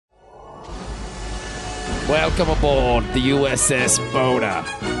Welcome aboard the USS Boda.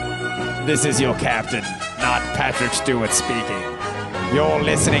 This is your captain, not Patrick Stewart speaking. You're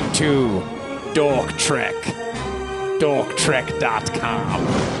listening to Dork Trek. DorkTrek.com.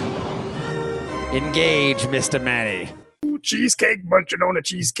 Engage, Mr. Manny. Cheesecake, munching on a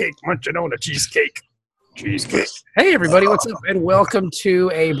cheesecake, munching on a cheesecake. Cheesecake. Hey everybody, what's up? And welcome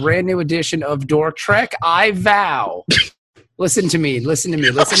to a brand new edition of Dork Trek. I vow. Listen to me, listen to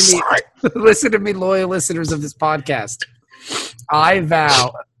me, loyal listeners of this podcast. I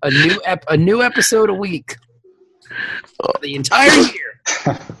vow a new episode a week. The entire year.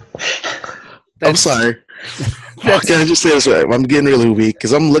 I'm sorry. Can I just say this right? I'm getting really weak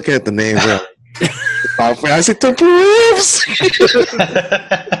because I'm looking at the name. I said the Proofs.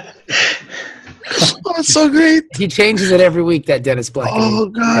 Oh, it's so great. He changes it every week, that Dennis Black. Oh,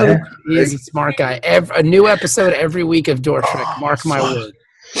 God. He is a smart guy. A new episode every week of Dork Trek. Mark my word.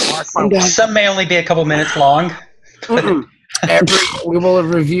 Some may only be a couple minutes long. We will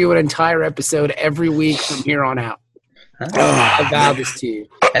review an entire episode every week from here on out. I vow this to you.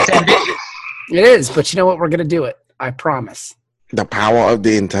 That's ambitious. It is, but you know what? We're going to do it. I promise. The power of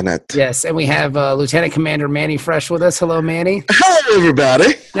the internet. Yes, and we have Lieutenant Commander Manny Fresh with us. Hello, Manny. Hello,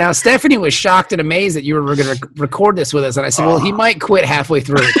 everybody. Now, Stephanie was shocked and amazed that you were going to record this with us, and I said, well, he might quit halfway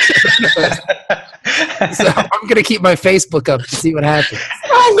through. So I'm going to keep my Facebook up to see what happens.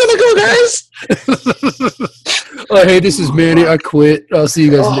 I'm going to go, guys. Oh, hey, this is Manny. I quit. I'll see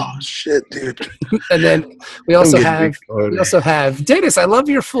you guys later. Oh, shit, dude. And then we also have Dennis. I love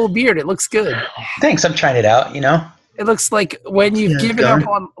your full beard. It looks good. Thanks. I'm trying it out, you know. It looks like when you've given up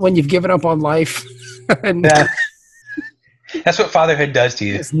on life. And yeah. That's what fatherhood does to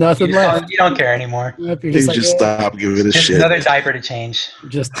you. There's nothing left. You don't care anymore. You're just stop giving a shit. Another diaper to change. I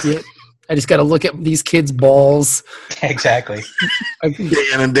just got to look at these kids' balls. Exactly. Day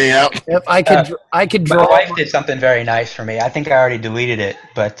in and day out. Yep, I could draw. My wife did something very nice for me. I think I already deleted it,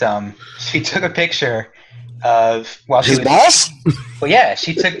 but she took a picture of his balls. Well, yeah,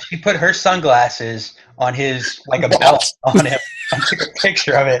 she put her sunglasses on his, like a belt on him. I took a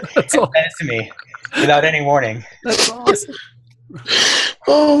picture of it and sent it to me without any warning. That's awesome.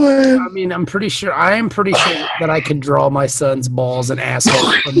 Oh, man. I mean, I am pretty sure that I could draw my son's balls and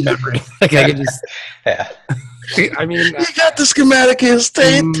asshole from memory. Like I could just. Yeah. I mean, you got the schematic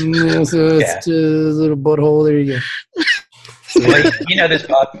instate. So it's just a little butthole. There you go. Like, you know this,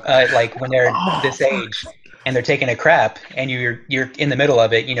 like when they're this age and they're taking a crap and you're in the middle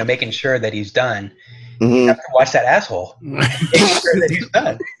of it, you know, making sure that he's done. Mm-hmm. You have to watch that asshole. Making sure that he's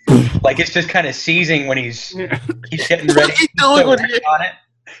done. Like it's just kind of seizing when he's getting ready on it.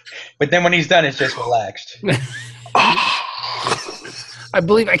 But then when he's done, it's just relaxed. I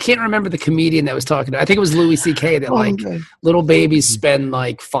can't remember the comedian that was talking. I think it was Louis C.K. that little babies spend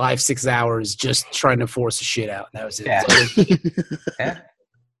like 5-6 hours just trying to force a shit out. And that was it. Yeah. Yeah.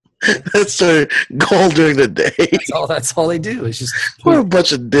 That's their goal during the day. That's all they do. It's just we're a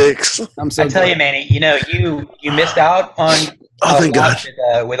bunch of dicks. I tell you, Manny, you know, you missed out on thank God.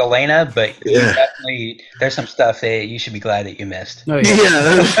 With Elena, but you definitely there's some stuff that you should be glad that you missed. Oh,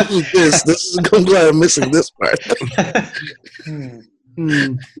 yeah. I'm glad I'm missing this part.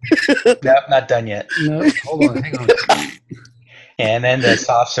 No, not done yet. No, hold on, hang on. And then the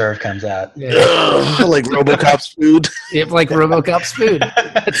soft serve comes out. Yeah. Like RoboCop's food. Yep, like RoboCop's food.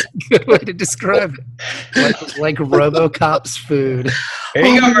 That's a good way to describe it. Like RoboCop's food. Here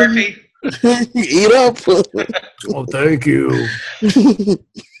you go, Murphy. Eat up. Oh, thank you.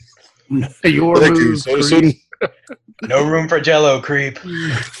 Thank you. So soon. No room for Jello, creep.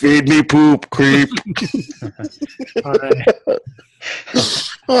 Feed me poop, creep. All right.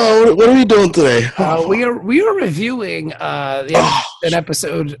 Oh, what are we doing today? We are reviewing an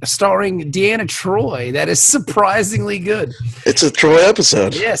episode starring Deanna Troi that is surprisingly good. It's a Troy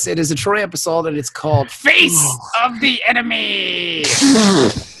episode. Yes, it is a Troy episode, and it's called Face of the Enemy.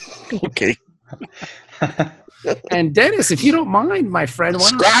 Okay. And Dennis, if you don't mind, my friend,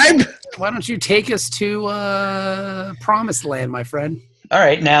 why don't you take us to Promised Land, my friend? All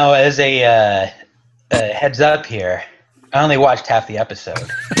right. Now, as a heads up here, I only watched half the episode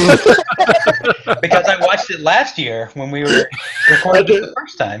because I watched it last year when we were recording it the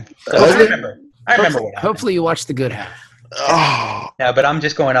first time. So I remember what happened. Hopefully you watched the good half. Oh. No, but I'm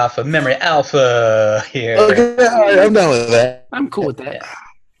just going off of memory alpha here. Okay, I'm down with that. I'm cool with that.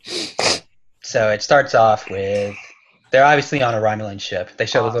 So it starts off with they're obviously on a Romulan ship. They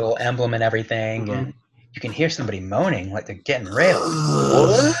show the little emblem and everything, and you can hear somebody moaning like they're getting railed.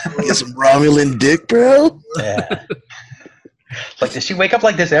 What? Get some Romulan dick, bro? Yeah. Like, does she wake up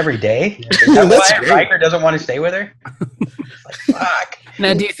like this every day? Is that why Riker doesn't want to stay with her? Like, fuck.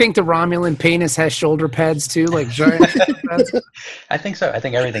 Now, do you think the Romulan penis has shoulder pads too, like giant shoulder pads? I think so. I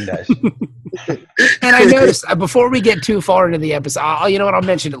think everything does. And I noticed before we get too far into the episode, you know what? I'll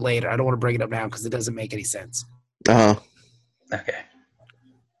mention it later. I don't want to bring it up now because it doesn't make any sense. Uh-huh. Okay.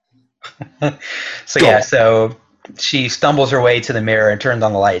 So she stumbles her way to the mirror and turns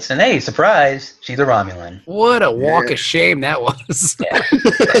on the lights. And hey, surprise, she's a Romulan. What a walk of shame that was. Yeah.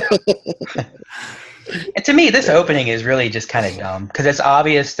 And to me, this opening is really just kind of dumb because it's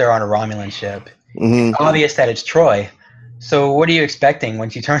obvious they're on a Romulan ship. Mhm. It's obvious that it's Troy. So what are you expecting when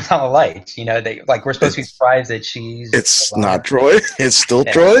she turns on the lights? You know, we're supposed to be surprised that she's. It's not Troy. It's still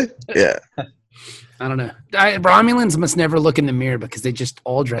Troy. Yeah. I don't know. Romulans must never look in the mirror because they just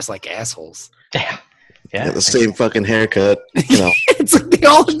all dress like assholes. Yeah. Yeah, the same fucking haircut. You know. It's like they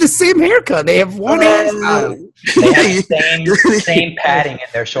all have the same haircut. They have one hairstyle. They have the same padding in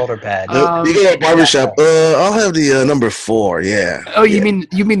their shoulder pads. You go to a barbershop. I'll have the number 4. Yeah. Oh, you mean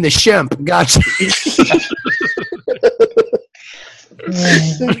the Shemp? Gotcha.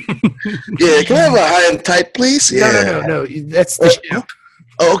 Yeah. Can I have a high and tight, please? Yeah. No. That's the Shemp.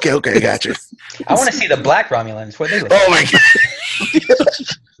 Oh, okay. Gotcha. I want to see the black Romulans. Where they look. Oh my god.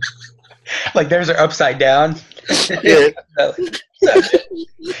 Like theirs are upside down. Yeah.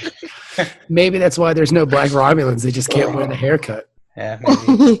 Maybe that's why there's no black Romulans. They just can't wear the haircut. Yeah,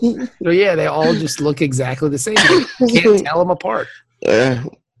 maybe. So yeah, they all just look exactly the same. You can't tell them apart. What?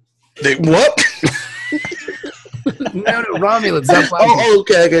 No, Romulans. Not black. Oh,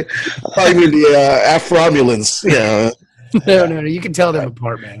 okay. I thought you mean the Afro-Romulans. Yeah. No. You can tell them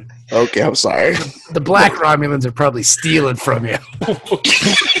apart, man. Okay, I'm sorry. The black Romulans are probably stealing from you.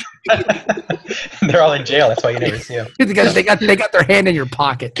 They're all in jail. That's why you never see them. They got their hand in your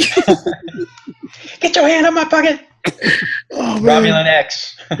pocket. Get your hand on my pocket. Oh, man. Romulan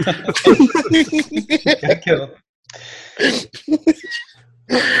X. Gotta kill him.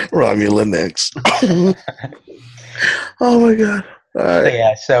 Romulan X. Oh my god. All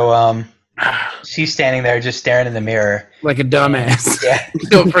right. So she's standing there just staring in the mirror. Like a dumbass. Yeah.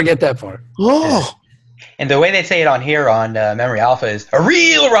 Don't forget that part. Oh. And the way they say it on here on Memory Alpha is a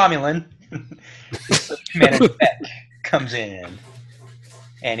real Romulan. Commander Beck comes in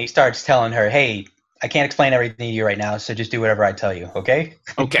and he starts telling her, hey, I can't explain everything to you right now, so just do whatever I tell you, okay?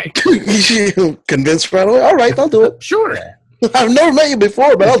 Okay. You convinced right away? All right, I'll do it. Sure. Yeah. I've never met you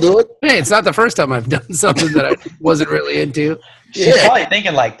before, but I'll do it. Hey, it's not the first time I've done something that I wasn't really into. She's probably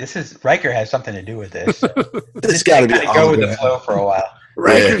thinking like, Riker has something to do with this. This got to be go with the flow for a while.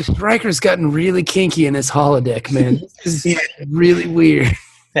 Riker's gotten really kinky in his holodeck, man. This is really weird.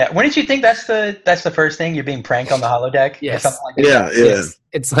 Yeah, wouldn't you think that's the first thing? You're being pranked on the holodeck? Yes. Or something like that? Yeah.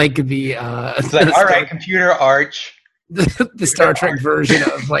 It's like the It's like, all right, computer arch. the Star Trek version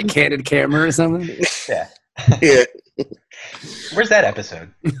of like Candid Camera or something. Yeah. Yeah. Where's that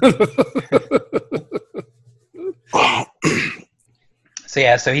episode?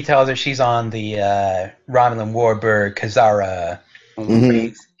 So he tells her she's on the Romulan warbird Kazara.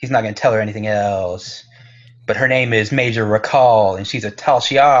 Mhm. He's not going to tell her anything else. But her name is Major Rakal, and she's a Tal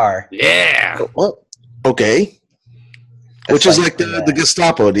Shiar. Yeah. What? Okay. Which is like the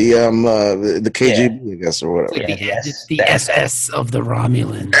Gestapo, the KGB, I guess, or whatever. It's the SS of the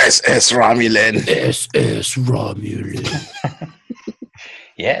Romulan. SS Romulan. SS Romulan.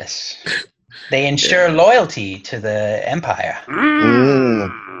 Yes. They ensure loyalty to the Empire.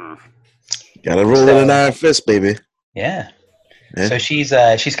 Gotta roll in an iron fist, baby. Yeah. Yeah. So she's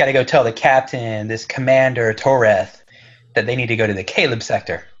got to go tell the captain, this Commander Toreth, that they need to go to the Caleb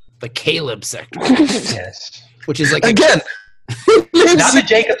sector. The Caleb sector. Yes. Which is like Again. Not the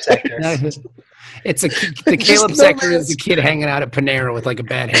Jacob sector. It's the Caleb sector is the kid hanging out at Panera with like a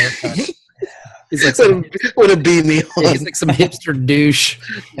bad haircut. He's like with a beanie on. he's like some hipster douche.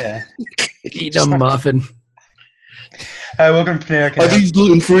 Yeah. Eating a muffin. Hi, welcome to Panera. Are these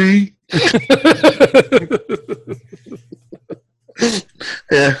gluten free?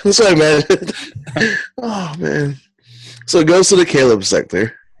 Yeah, that's what I meant. Oh man. So it goes to the Caleb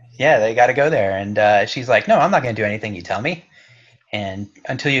sector. Yeah, they got to go there, and she's like, "No, I'm not going to do anything you tell me, and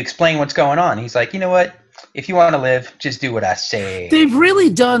until you explain what's going on." He's like, "You know what? If you want to live, just do what I say. They've really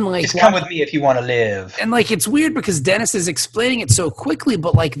done like Just come with me if you want to live." And like it's weird because Dennis is explaining it so quickly,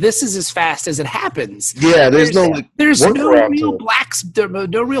 but like this is as fast as it happens. Yeah, there's no like There's no workaround real to it.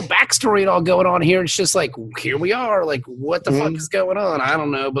 no real backstory at all going on here. It's just like here we are. Like what the fuck is going on? I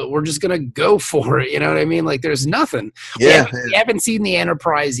don't know, but we're just gonna go for it. You know what I mean? Like there's nothing. Yeah. We haven't seen the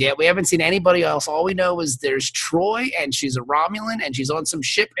Enterprise yet. We haven't seen anybody else. All we know is there's Troy and she's a Romulan and she's on some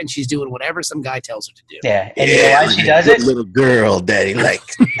ship and she's doing whatever some guy tells her to do. Yeah, and you know why she does Good it? little girl, daddy like.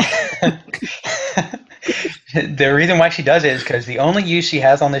 The reason why she does it is because the only use she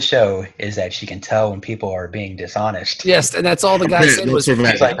has on the show is that she can tell when people are being dishonest. Yes, and that's all the guy said was, He's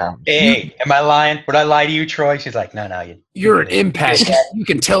like, hey, am I lying? Would I lie to you, Troy? She's like, no. you're an impact. You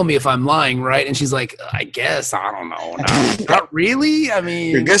can tell me if I'm lying, right? And she's like, I guess. I don't know. No, not really. I Your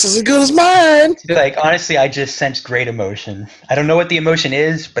mean, guess is as good as mine. She's like, honestly, I just sense great emotion. I don't know what the emotion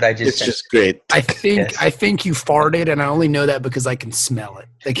is, but I just It's sense just great. I think Yes. I think you farted, and I only know that because I can smell it.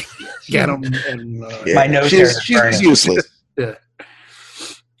 Like, get 'em and, Yeah. My nose hairs are She's burning. useless. yeah.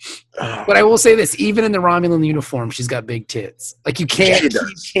 But I will say this: even in the Romulan uniform, she's got big tits. Like She you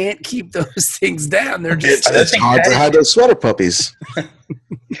does. can't keep those things down. They're just It's hard to hide those sweater puppies.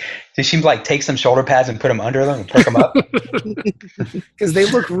 Did she like take some shoulder pads and put them under them and perk them up? because they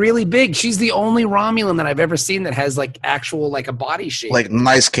look really big. She's the only Romulan that I've ever seen that has like actual like a body shape. Like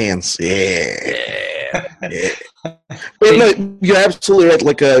nice cans. Yeah. yeah. Yeah. But no, you're absolutely right.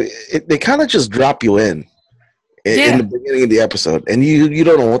 Like they kind of just drop you in Yeah. the beginning of the episode, and you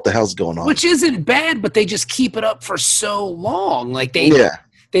don't know what the hell's going on. Which isn't bad, but they just keep it up for so long. Like Yeah.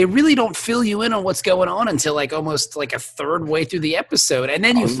 they really don't fill you in on what's going on until like almost like a third way through the episode, and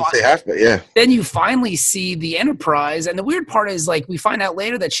then I was gonna say half, but yeah. then you finally see the Enterprise. And the weird part is like we find out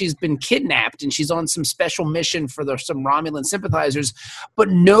later that she's been kidnapped and she's on some special mission for some Romulan sympathizers, but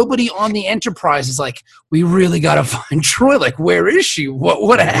nobody on the Enterprise is like, we really got to find Troy. Like, where is she? What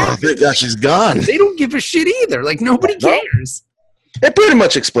Oh, happened? thank God she's gone. They don't give a shit either. Like, nobody No. cares. It pretty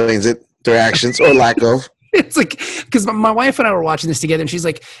much explains it, their actions or lack of. It's like, because my wife and I were watching this together, and she's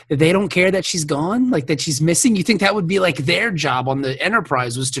like, they don't care that she's gone, like that she's missing. You think that would be like their job on the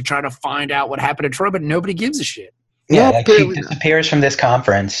Enterprise was to try to find out what happened to Troy, but nobody gives a shit. Yeah, No, like she apparently not. disappears from this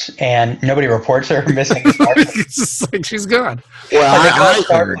conference and nobody reports her missing. It's just like she's gone. Well,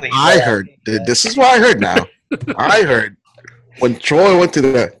 I heard. This is what I heard now. I heard when Troy went to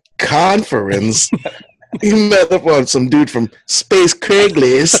the conference, he met up on some dude from Space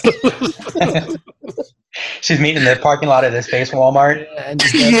Craigslist. She's meeting in the parking lot of the Space Walmart. And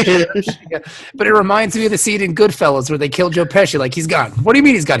just but it reminds me of the scene in Goodfellas where they kill Joe Pesci. Like, he's gone. What do you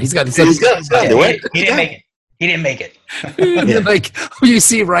mean he's gone? He's gone. He's gone. Yeah, he didn't make it. He didn't make it. And then, like, you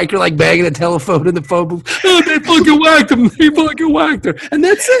see Riker like banging the telephone in the phone booth. Oh, they fucking whacked him. They fucking whacked her. And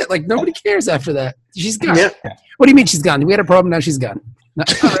that's it. Like, nobody cares after that. She's gone. Yeah. What do you mean she's gone? We had a problem. Now she's gone. No,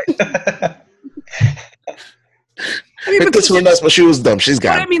 all right. I mean, This one, that's what she was dumb. She's but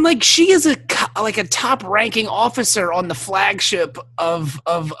I gone. mean, like, she is a top-ranking officer on the flagship of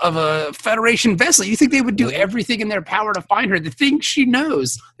a Federation vessel. You think they would do everything in their power to find her? The thing she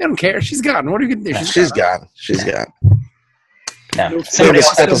knows, they don't care. She's gone. What are you gonna do? She's gone. She's gone. No. So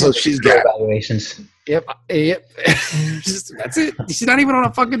this episode, she's gone. Evaluations. Yep. That's it. She's not even on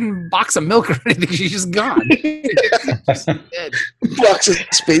a fucking box of milk or anything. She's just gone. She's dead. Box of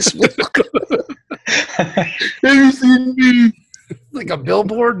space milk. Have you seen me? Like a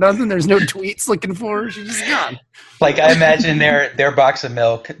billboard, nothing. There's no tweets looking for her. She's just gone. Like I imagine their box of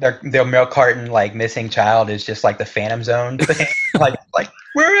milk, their milk carton, like missing child, is just like the Phantom Zone thing. like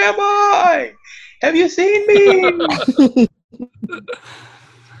where am I? Have you seen me?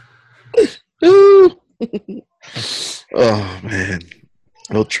 Oh man.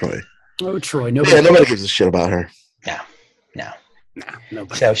 Oh Troy. Oh, Troy. Yeah, Nobody. nobody gives a shit about her. No. Nah,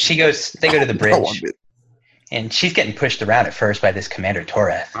 nobody. So they go to the Not one bridge, bit. and she's getting pushed around at first by this Commander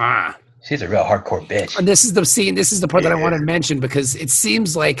Torres. Ah. She's a real hardcore bitch. And this is the scene. This is the part that I want to mention because it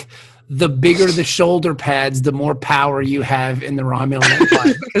seems like the bigger the shoulder pads, the more power you have in the Romulan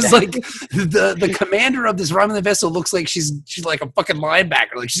Empire. Because like the commander of this Romulan vessel looks like she's like a fucking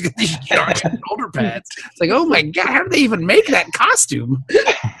linebacker. Like she's got these giant shoulder pads. It's like, oh my god, how do they even make that costume?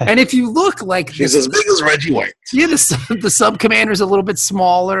 And if you look like She's as big as Reggie White. yeah, the sub commander's a little bit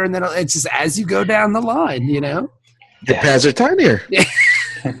smaller, and then it's just as you go down the line, you know, Your pads are tinier.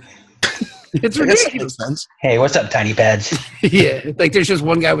 it's I guess that ridiculous. makes sense. Hey, what's up, tiny pads? Yeah, like there's just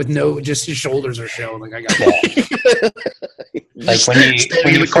one guy with just his shoulders are showing. Like I got. Like when you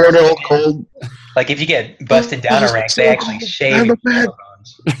Standing in the corner all cold. like if you get busted down a rank, they actually shave your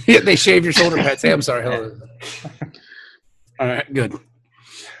collarbones. Yeah, they shave your shoulder pads. Hey, I'm sorry. Hold on. All right, good.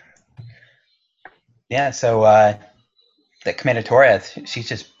 Yeah, so that Commander Torres, she's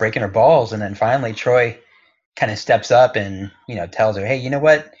just breaking her balls, and then finally Troy kind of steps up and tells her, "Hey, you know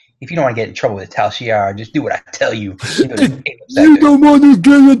what? If you don't want to get in trouble with Tal Shiar, just do what I tell you." You don't want to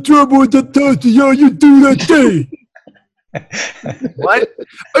get in trouble with the Tatiana, you do that thing. What?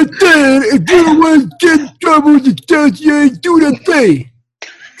 I said, if you don't want to get in trouble with the Tatiana, do that thing.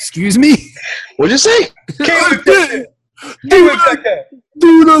 Excuse me? What'd you say? I said,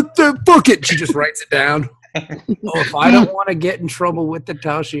 do that thing. Fuck it. She just writes it down. if I don't want to get in trouble with the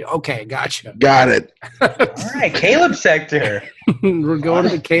Tashi, okay, gotcha. Got it. All right, Caleb sector. We're going to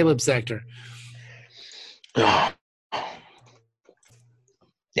the Caleb sector. Oh,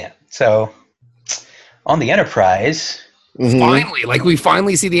 Yeah. So on the Enterprise, mhm. Finally, like we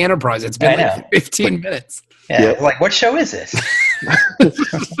finally see the Enterprise. It's been I like know. 15 minutes. yeah, Yep. like what show is this?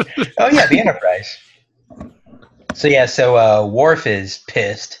 Oh yeah, the Enterprise. So yeah, Worf is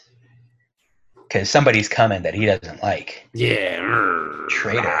pissed because somebody's coming that he doesn't like. Yeah.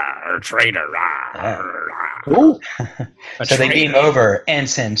 Traitor. Traitor. Ooh. A So they traitor. beam over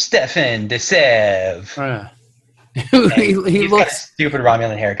Ensign Stefan Desev. he He's got a looks stupid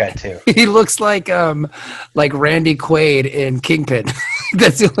Romulan haircut too. he looks like Randy Quaid in Kingpin.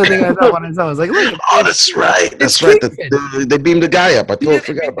 That's the only thing I thought when I saw. I was like, look, Oh, that's right. That's right. They beamed the guy up. I totally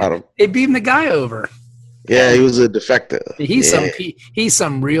forgot about him. they beamed the guy over. Yeah, he was a defector. He's Yeah. he's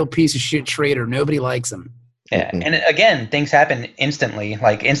some real piece of shit traitor. Nobody likes him. Yeah, and again, things happen instantly.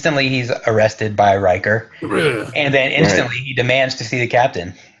 Like instantly, he's arrested by Riker, Ugh. and then instantly he demands to see the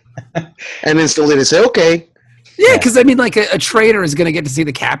captain. And instantly they say, okay. Yeah, because I mean, like a traitor is going to get to see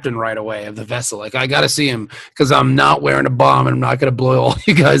the captain right away of the vessel. Like, I got to see him because I'm not wearing a bomb and I'm not going to blow all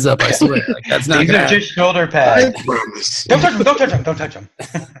you guys up. I swear, like that's not These going are to just shoulder I pads. promise. Don't touch him! Don't touch him! Don't touch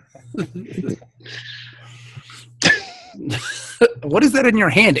him! What is that in your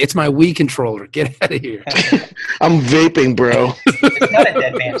hand? It's my Wii controller. Get out of here. I'm vaping, bro. It's not a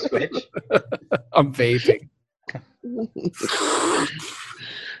dead man switch. I'm vaping.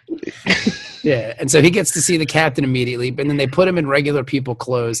 Yeah, and so he gets to see the captain immediately, but then they put him in regular people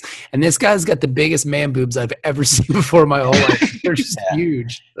clothes, and this guy's got the biggest man boobs I've ever seen before in my whole life. They're just Yeah.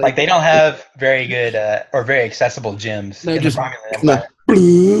 huge. Like they don't have very good or very accessible gyms No, in just- the Romulan No.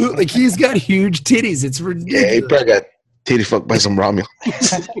 Empire. Like he's got huge titties. It's Yeah, he ridiculous. probably got titty fucked by some Romulan.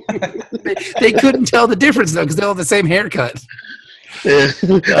 They couldn't tell the difference though because they all have the same haircut. Yeah.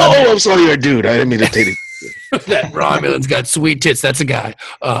 Oh, I'm sorry, you're a dude. I didn't mean to titty. That Romulan's got sweet tits. That's a guy.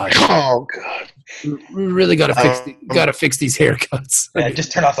 Oh, God. We really got to fix these haircuts. Yeah,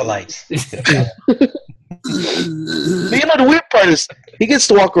 just turn off the lights. But you know, the weird part is he gets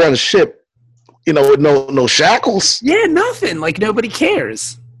to walk around the ship, you know, with no shackles. Yeah, nothing. Like nobody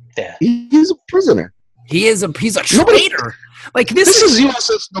cares. Yeah. He's a prisoner. He's a Nobody- traitor. Like This is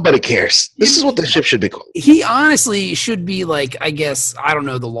USS Nobody Cares. This is what the ship should be called. he honestly should be like, I guess, I don't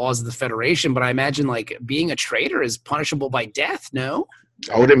know the laws of the Federation, but I imagine like being a traitor is punishable by death, no?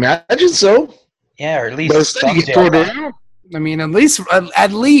 I would imagine so. Yeah, or at least But instead some you get jail thrown time. around. I mean, at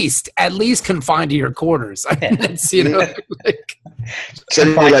least confined to your quarters. I mean, that's, you know, like, So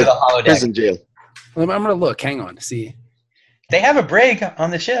it'd be Confined to like the holodeck. prison jail. I'm going to look. Hang on. See. They have a brig on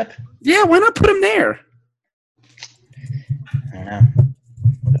the ship. Yeah, why not put him there? I don't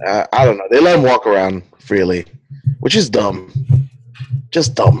know. I don't know. They let him walk around freely, which is dumb.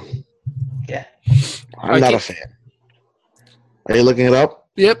 Just dumb. Yeah. I'm not Okay. a fan. Are you looking it up?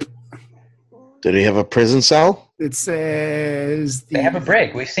 Yep. Did he have a prison cell? It says They have a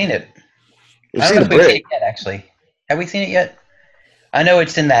brig. We've seen it. We've I seen don't the know if we've seen break. it yet, actually. Have we seen it yet? I know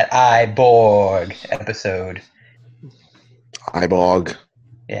it's in that I, Borg episode. Ibog.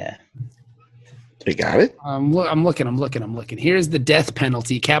 Yeah. They got it? I'm looking. Here's the death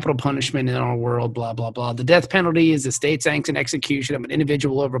penalty, capital punishment in our world, blah, blah, blah. The death penalty is a state-sanctioned execution of an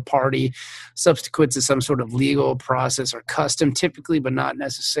individual over party, subsequent to some sort of legal process or custom, typically but not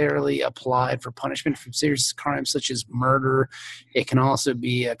necessarily applied for punishment for serious crimes such as murder. It can also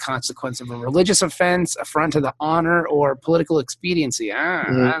be a consequence of a religious offense, affront to the honor, or political expediency.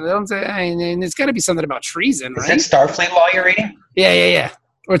 And it's got to be something about treason, Is right? that Starfleet law you're reading? Yeah.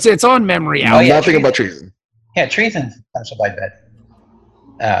 Or it's on memory out. Oh, yeah. Nothing about treason. Yeah, treason's punishable by death.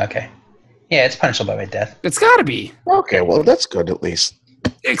 Oh, okay. Yeah, it's punishable by death. It's got to be. Okay, well, that's good at least.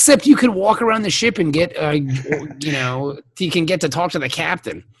 Except you could walk around the ship and get, you can get to talk to the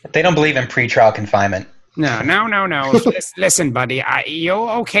captain. They don't believe in pretrial confinement. No. Listen, buddy, you're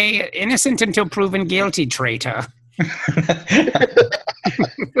okay, innocent until proven guilty, traitor.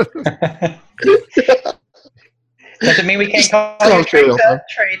 Does it mean we can't call Call you traitor. traitor?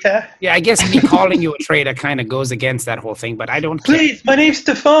 Traitor. Yeah, I guess me calling you a traitor kind of goes against that whole thing, but I don't care. Please, my name's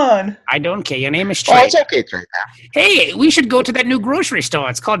Stefan. I don't care. Your name is Oh, it's Traitor. okay, Trey. Hey, we should go to that new grocery store.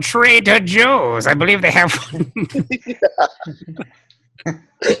 It's called Trader Joe's. I believe they have one.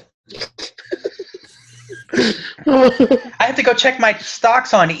 I have to go check my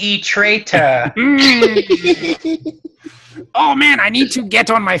stocks on E-Traitor. Mm. Oh man, I need to get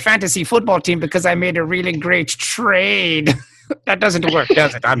on my fantasy football team because I made a really great trade. That doesn't work,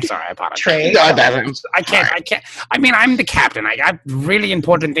 does it? I'm sorry. I apologize. Trey. No, it doesn't. I can't. I mean, I'm the captain. I got really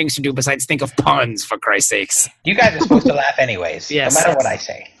important things to do besides think of puns, for Christ's sakes. You guys are supposed to laugh anyways, Yes. no matter what I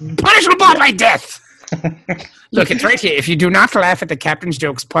say. Punishable by death. Look, it's right here. If you do not laugh at the captain's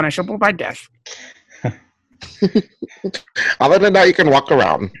jokes, punishable by death. Other than that, you can walk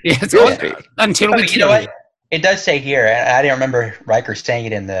around. Yes, Yeah. until we You kill know you. what? It does say here, and I didn't remember Riker saying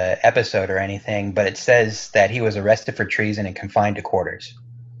it in the episode or anything, but it says that he was arrested for treason and confined to quarters.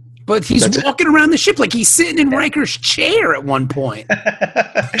 But he's That's it. walking around the ship like he's sitting in Riker's chair at one point. Can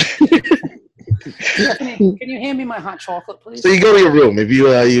you hand me my hot chocolate, please? So you go to your room if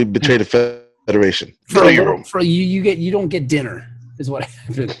you betray the Federation. Go to your room. You don't get dinner, is what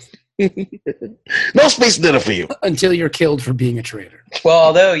happens No space dinner for you. until you're killed for being a traitor. Well,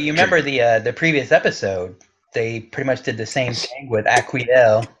 although you remember the previous episode, they pretty much did the same thing with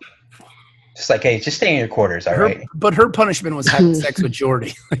Aquiel. Just like, hey, just stay in your quarters, all right? But her punishment was having sex with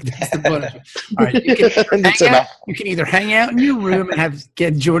Geordi. Like, that's the punishment. All right, you can, That's hang out, enough. you can either hang out in your room and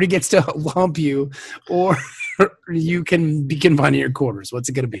Geordi gets to hump you, or you can be confined in your quarters. What's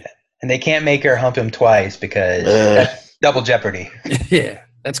it going to be? And they can't make her hump him twice because that's double jeopardy. Yeah,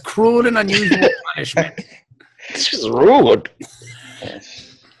 that's cruel and unusual punishment. It's just rude.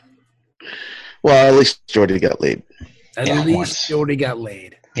 Well, at least Jordy got laid. At Yeah, least once. Geordi got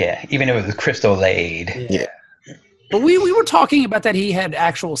laid. Yeah, even if it was Crystal laid. Yeah. But we were talking about that he had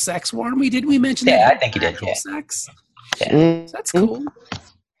actual sex, weren't we? Did we mention that? Yeah, he I think he did, actual yeah. sex? Mm, So that's cool.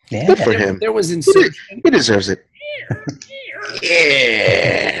 Yeah. Good for him. There was insertion. He deserves it.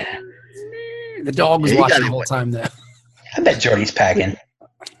 Yeah. The dog was Yeah, he watching got the it. whole time, though. I bet Jordy's packing.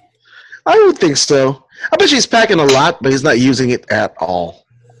 I would think so. I bet she's packing a lot, but he's not using it at all.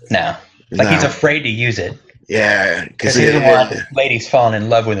 No. Like he's No. afraid to use it. Yeah, Because because he doesn't want it's ladies falling in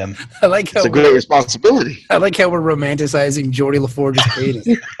love with him. I like how a great responsibility. we're romanticizing Geordie LaForge's penis.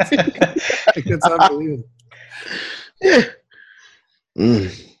 Like, that's unbelievable. Yeah. I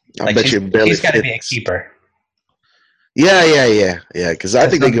Like bet you barely he's got to be a fits. keeper. Yeah. Because I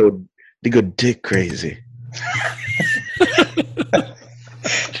think they go dick crazy.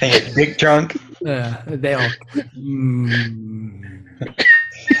 They get dick drunk. They all.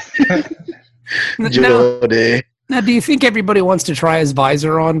 Now, Jody. now, do you think everybody wants to try his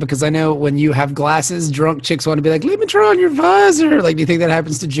visor on? Because I know when you have glasses, drunk chicks want to be like, "Let me try on your visor." Like, do you think that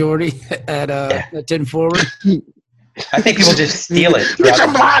happens to Geordie at 10 forward? I think people just steal it. Get your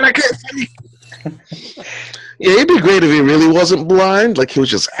throughout- blind, I can't see. Yeah, it'd be great if he really wasn't blind, like he was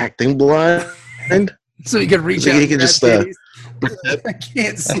just acting blind. So you could reach So out. he and could grab just, titties? I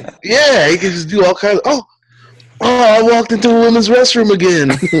can't see. Yeah, he could just do all kinds of, I walked into a women's restroom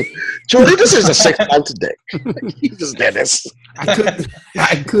again. Jody, this is the sixth time today. He just did this.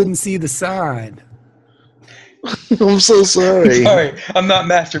 I couldn't see the sign. I'm so sorry. Sorry, I'm not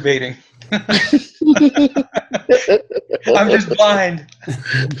masturbating. I'm just blind.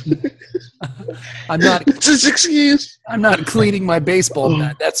 It's his excuse. I'm not cleaning my baseball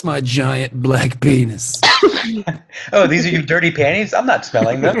bat. That's my giant black penis. Oh, these are your dirty panties? I'm not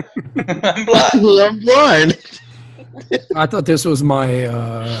smelling them. I'm blind. I'm blind. I thought this was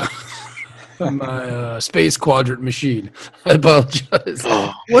my my space quadrant machine. I apologize.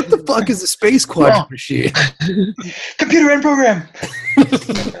 What the fuck is a space quadrant machine? Computer end program.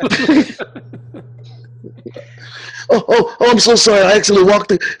 Oh, I'm so sorry. I actually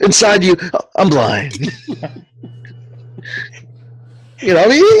walked inside you. I'm blind. You know, I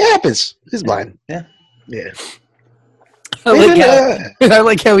mean, it happens. He's blind. Yeah. Yeah. I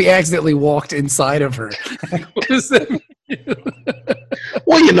like how he accidentally walked inside of her. What does that mean?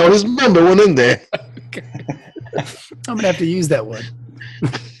 Well, you know, his member went in there. I'm gonna have to use that one.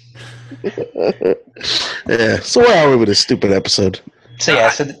 Yeah. So where are we with this stupid episode? So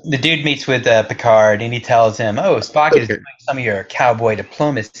yeah, so the dude meets with Picard and he tells him, "Oh, Spock is doing some of your cowboy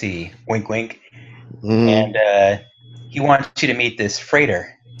diplomacy." Wink, wink. Mm. And he wants you to meet this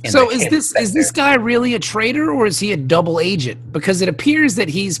freighter. So is this guy really a traitor or is he a double agent? Because it appears that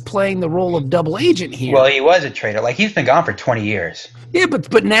he's playing the role of double agent here. Well, he was a traitor. Like he's been gone for 20 years. Yeah,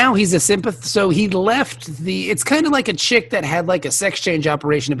 but now he's a sympath. So he left the. It's kind of like a chick that had like a sex change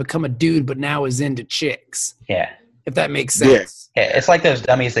operation to become a dude, but now is into chicks. Yeah. If that makes sense. Yeah, it's like those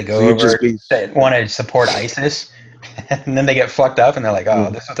dummies that go So you over just be- that want to support ISIS, and then they get fucked up, and they're like, "Oh,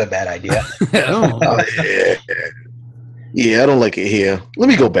 this was a bad idea." Oh. Yeah, I don't like it here. Let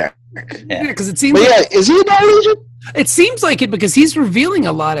me go back. Yeah, because it seems But like, yeah, is he a double agent? it seems like it because he's revealing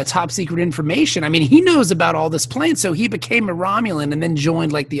a lot of top secret information. I mean, he knows about all this plan, so he became a Romulan and then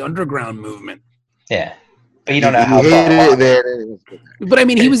joined like the underground movement. Yeah. But you don't know He how hated far. it then. But I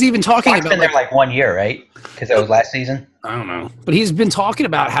mean, he was even talking Fox about been there like 1 year, right? Because that was last season. I don't know. But he's been talking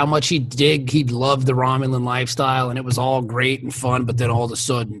about how much he loved the Romulan lifestyle, and it was all great and fun, but then all of a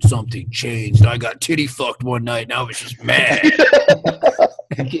sudden something changed. I got titty fucked one night, and I was just mad.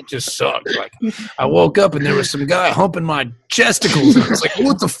 It just sucked. Like, I woke up, and there was some guy humping my chesticles. And I was like,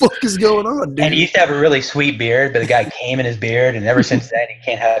 what the fuck is going on, dude? And he used to have a really sweet beard, but the guy came in his beard, and ever since then, he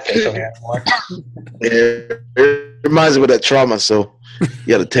can't have facial hair anymore. It reminds me of that trauma, so you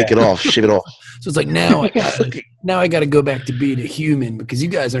got to take it off, shave it off. So it's like, now I got to go back to being a human because you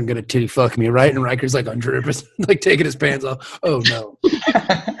guys aren't going to titty fuck me, right? And Riker's like 100%, like taking his pants off. Oh, no.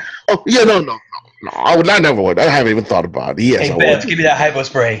 Oh, yeah, no. I never would. I haven't even thought about it. Yes, Hey, I Babs, would. give me that hypo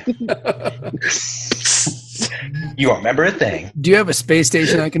spray. You won't remember a thing. Do you have a space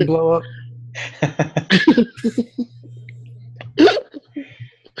station I can blow up?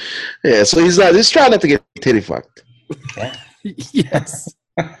 Yeah, so he's trying not to get titty fucked. Yes.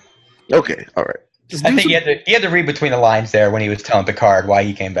 Okay, all right. Just I think he had to read between the lines there when he was telling Picard why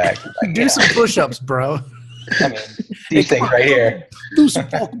he came back. Like, do some push-ups, bro. I mean, these things right here. Do some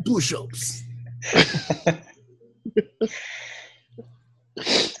fucking push-ups.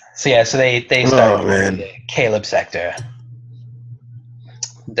 So they started man. the Caleb sector.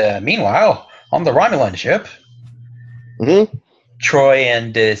 Meanwhile, on the Romulan ship, Mm-hmm. Troy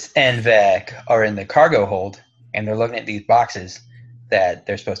and Vec are in the cargo hold, and they're looking at these boxes that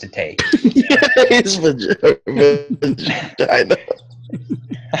they're supposed to take. His vagina.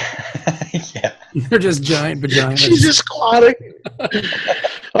 Yeah. They're just giant vaginas. She's just squatting.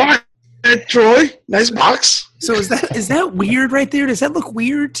 All right, Troy, nice box. So is that weird right there? Does that look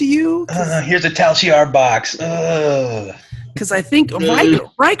weird to you? Here's a Tal Shiar box. Ugh. Because I think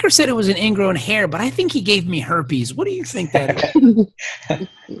Riker said it was an ingrown hair, but I think he gave me herpes. What do you think that is?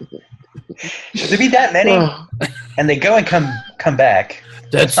 Should there be that many? And they go and come back.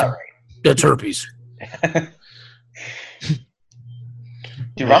 That's not right. That's herpes.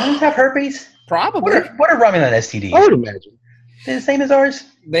 Do Romulans have herpes? Probably. What are Romulan STDs? I would imagine. They're the same as ours?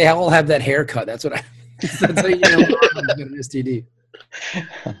 They all have that haircut. That's what that's how you know Romulan's got an STD.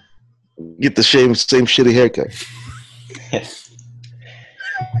 Get the same shitty haircut. Yes.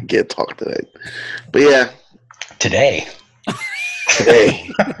 I can't talk tonight. But yeah, Today. today.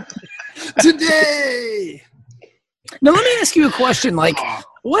 Today. Now let me ask you a question. Like,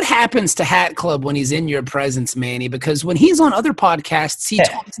 what happens to Hat Club when he's in your presence, Manny? Because when he's on other podcasts, he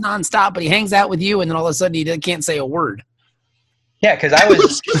talks nonstop, but he hangs out with you, and then all of a sudden he can't say a word. Yeah, because I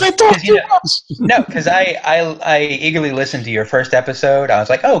was I talk too much. no, because I eagerly listened to your first episode. I was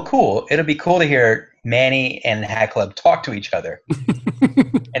like, oh, cool. It'll be cool to hear Manny and Hat Club talk to each other,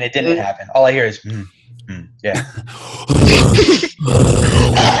 and it didn't happen. All I hear is, yeah.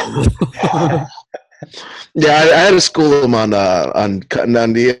 Yeah, I had to school him on cutting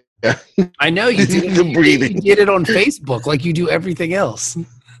down the. I know you did. The breathing. You did it on Facebook like you do everything else.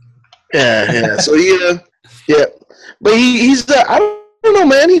 Yeah. So yeah, but he's I don't know,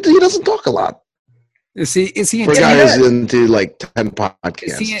 man. He doesn't talk a lot. Is he For a guy intimidated? who's into like 10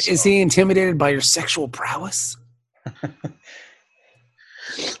 podcasts. Is he intimidated by your sexual prowess?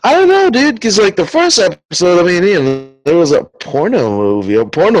 I don't know, dude. Because like the first episode, I mean, there was a porno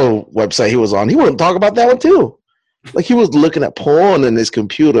website he was on. He wouldn't talk about that one too. Like he was looking at porn in his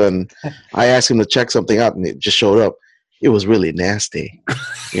computer, and I asked him to check something out, and it just showed up. It was really nasty,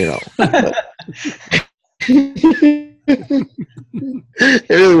 you know. But it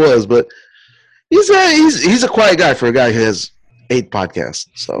really was, but he's a quiet guy for a guy who has 8 podcasts.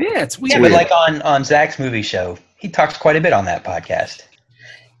 So Yeah, it's weird. Yeah, but like on Zach's movie show, he talks quite a bit on that podcast.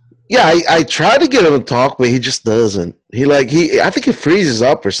 yeah, I tried to get him to talk, but he just doesn't. I think he freezes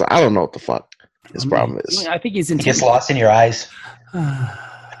up or something. I don't know what the fuck his problem is. I think he's He gets intimidated. lost in your eyes.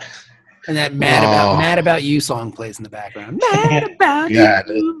 And that Mad About You song plays in the background. Mad about God.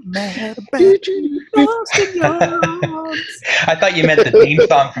 you, mad about you, lost in your arms. I thought you meant the theme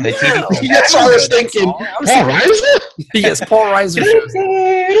song from the TV show. That's what I was thinking. I was Paul Reiser? Yes, Paul Reiser shows.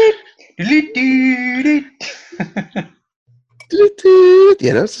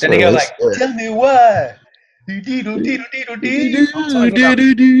 Yeah, that's Then they go like, tell me why. I'm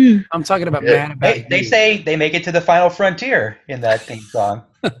talking about Mad About You. They say they make it to the final frontier in that theme song.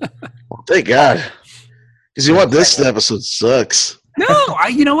 Thank God. Because you know what? This episode sucks. No,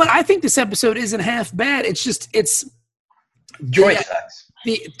 you know what? I think this episode isn't half bad. It's just Joy sucks.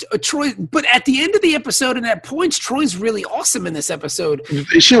 Troy, but at the end of the episode and at points, Troy's really awesome in this episode.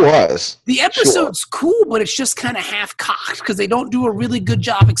 She was. The episode's cool, but it's just kind of half-cocked because they don't do a really good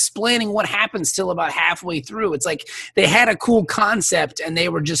job explaining what happens till about halfway through. It's like they had a cool concept and they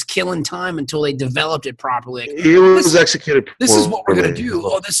were just killing time until they developed it properly. It was executed. This is what we're going to do.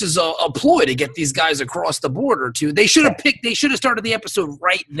 Oh, this is a ploy to get these guys across the border too. They should have started the episode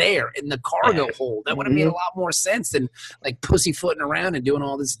right there in the cargo hold. That would have made a lot more sense than like pussyfooting around and doing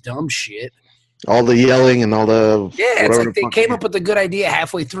all this dumb shit. All the yelling and all the it's like they came up with a good idea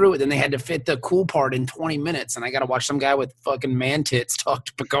halfway through it, then they had to fit the cool part in 20 minutes, and I got to watch some guy with fucking man tits talk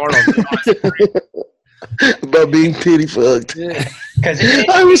to Picard about being titty fucked. Yeah.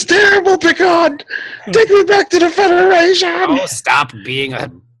 I was terrible, Picard. Take me back to the Federation. Oh, stop being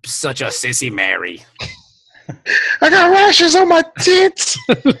such a sissy Mary. I got rashes on my tits.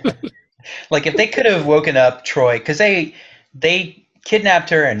 Like if they could have woken up Troy, because they kidnapped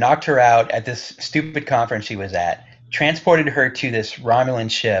her and knocked her out at this stupid conference she was at, transported her to this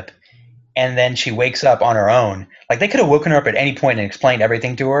Romulan ship, and then she wakes up on her own. Like they could have woken her up at any point and explained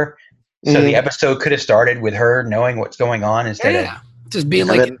everything to her. So the episode could have started with her knowing what's going on instead of just being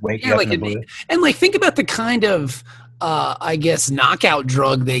waking up in the blue. And like think about the kind of I guess knockout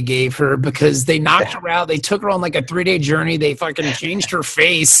drug they gave her, because they knocked her out. They took her on like a 3-day journey. They fucking changed her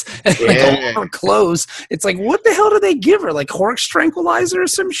face and like all her clothes. It's like, what the hell did they give her? Like Horrocks tranquilizer or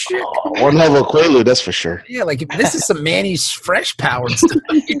some shit? One hell of a Quaalude, that's for sure. Yeah, like this is some Manny's fresh powered stuff.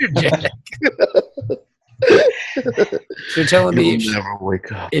 Energetic. You're telling me never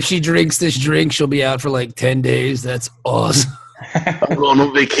wake up. If she drinks this drink, she'll be out for like 10 days. That's awesome. I'm going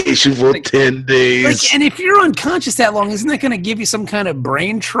on vacation for 10 days. Like, and if you're unconscious that long, isn't that going to give you some kind of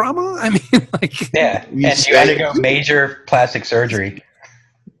brain trauma? I mean, like, yeah, and you undergo major plastic surgery.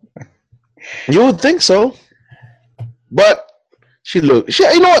 You would think so, but you know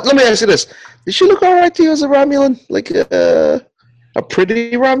what? Let me ask you this: did she look all right to you as a Romulan? Like a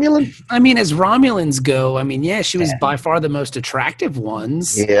pretty Romulan? I mean, as Romulans go, I mean, yeah, she was by far the most attractive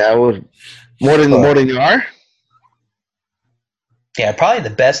ones. Yeah, I would more than you are. Yeah, probably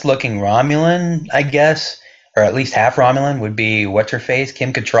the best looking Romulan, I guess, or at least half Romulan would be what's her face,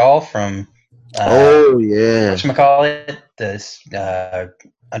 Kim Cattrall from whatchamacallit, this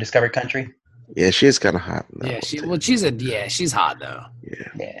Undiscovered Country. Yeah, she is kind of hot. Yeah, she's hot though.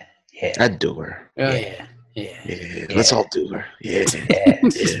 Yeah. I'd do her. Oh yeah. Let's all do her. Yeah.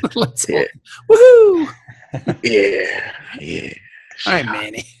 Let's all. Woohoo! Yeah. All right,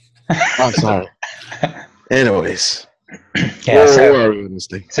 Manny. I'm sorry. Anyways. Yeah, where are we in this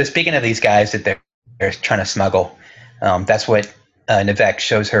thing? So speaking of these guys that they're trying to smuggle, that's what Nivek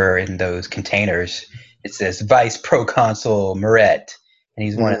shows her in those containers. It says Vice Proconsul Moret, and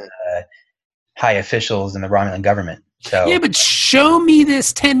he's one of the high officials in the Romulan government. So yeah, but show me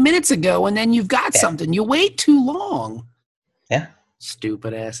this 10 minutes ago, and then you've got something. You wait too long. Yeah,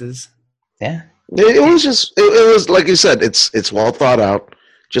 stupid asses. Yeah, it was like you said. It's well thought out.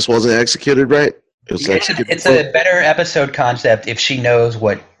 Just wasn't executed right. It's a better episode concept if she knows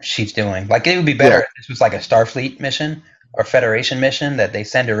what she's doing. Like it would be better if this was like a Starfleet mission or Federation mission that they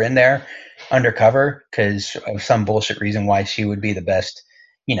send her in there undercover because of some bullshit reason why she would be the best,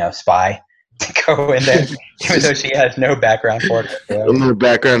 spy to go in there, even though she has no background for it. No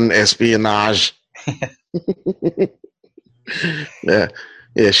background in espionage. Yeah.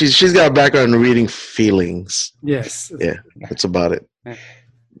 She's got a background in reading feelings. Yes. Yeah, that's about it.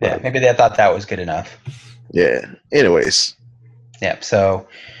 Yeah, maybe they thought that was good enough. Yeah. Anyways. Yeah. So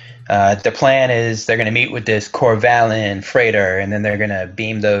the plan is they're going to meet with this Corvalin freighter, and then they're going to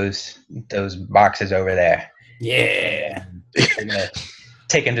beam those boxes over there. Yeah. They're going to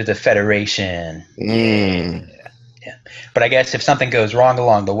take them to the Federation. Yeah. But I guess if something goes wrong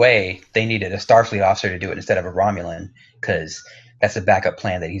along the way, they needed a Starfleet officer to do it instead of a Romulan, because that's a backup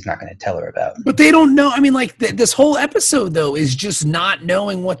plan that he's not going to tell her about. But they don't know. I mean, like, this whole episode, though, is just not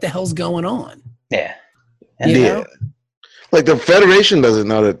knowing what the hell's going on. Yeah. You know? Like, the Federation doesn't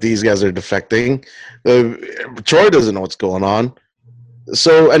know that these guys are defecting. Troy doesn't know what's going on.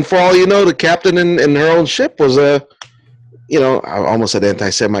 So, and for all you know, the captain in her own ship was I almost said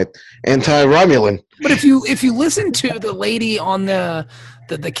anti-Semite, anti-Romulan. But if you listen to the lady on the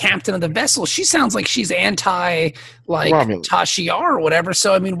captain of the vessel, she sounds like she's anti Romulan. Tashiar or whatever.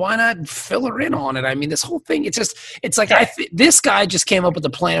 So I mean, why not fill her in on it? I mean, this whole thing, it's like this guy just came up with a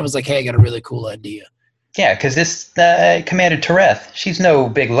plan and was like, hey, I got a really cool idea. Yeah, because this Commander Tereth, she's no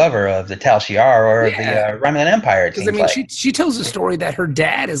big lover of the Tal Shiar or the Romulan Empire. Because I mean, she tells a story that her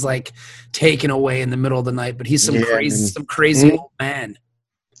dad is like taken away in the middle of the night, but he's some crazy old man.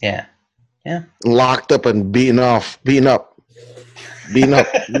 Yeah. Locked up and beaten up. Beating up.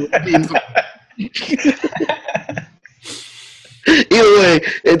 Either way,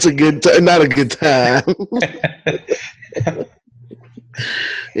 it's a good time, not a good time.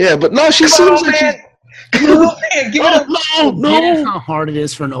 Yeah, but no, she seems like she's... Give it up. Get how hard it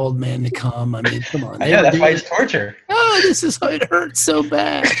is for an old man to come. I mean, come on. I know, that's why it's torture. Oh, this is it hurts so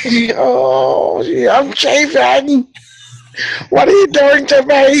bad. Oh, I'm shaving. What are you doing to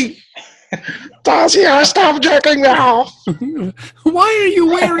me? Tasia, stop jerking now. Why are you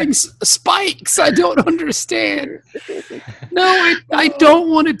wearing spikes? I don't understand. No, I don't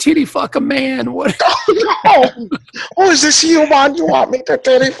want to titty fuck a man. What? Oh, no. Oh, is this you, man? You want me to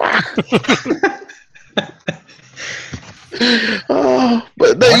titty fuck?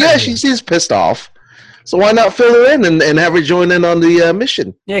 But yeah, she seems pissed off. So why not fill her in and have her join in on the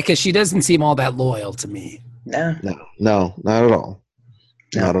mission? Yeah, because she doesn't seem all that loyal to me. No, not at all.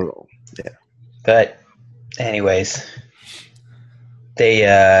 Not at all. Yeah. But, anyways, they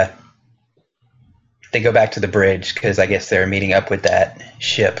go back to the bridge because I guess they're meeting up with that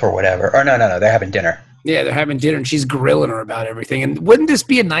ship or whatever. Or no, they're having dinner. Yeah, they're having dinner, and she's grilling her about everything. And wouldn't this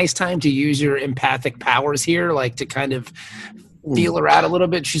be a nice time to use your empathic powers here, like to kind of feel her out a little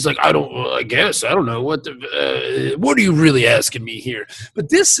bit? She's like, I don't know what are you really asking me here?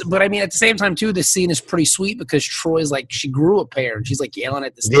 But I mean, at the same time too, this scene is pretty sweet because Troy's like, she grew a pair, and she's like yelling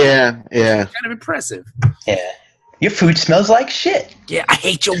at this. Yeah. It's kind of impressive. Yeah. Your food smells like shit. Yeah, I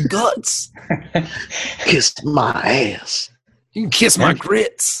hate your guts. Kiss my ass. You can kiss my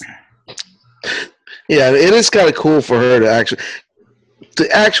grits. Yeah, it is kind of cool for her to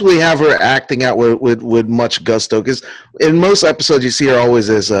actually have her acting out with much gusto. Because in most episodes, you see her always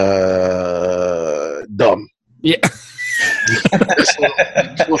as dumb. Yeah.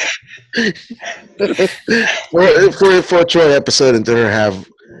 for a Troy episode, and to her have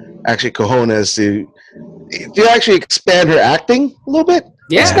actually cojones to actually expand her acting a little bit.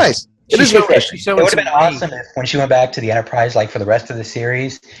 Yeah, it's nice. It is refreshing. It would have been awesome if when she went back to the Enterprise, like for the rest of the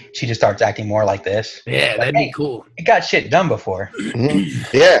series, she just starts acting more like this. Yeah, that'd be cool. It got shit done before. Mm-hmm.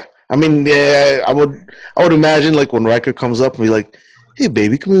 Yeah, I mean, yeah, I would imagine like when Riker comes up and be like, "Hey,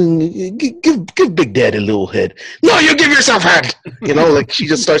 baby, come on, give Big Daddy a little head." No, you give yourself head. You know, like she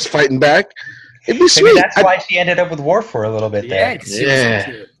just starts fighting back. It'd be sweet. Maybe that's why she ended up with Worf for a little bit there. Yeah.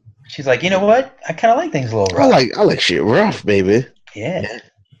 She's like, you know what? I kind of like things a little rough. I like shit rough, baby. Yeah.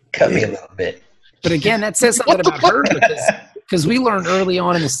 Cut me a little bit. But again, that says something about her because we learned early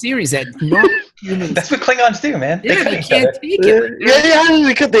on in the series that normal humans. That's what Klingons do, man. Yeah, they can't take it. Yeah,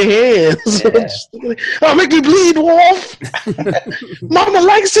 they cut their hands. Yeah. Oh, make me bleed, Wolf. Mama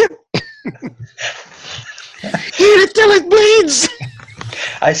likes it. Eat it till it bleeds.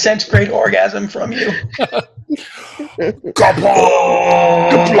 I sense great orgasm from you. Kapla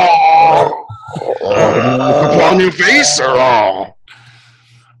on your face or all.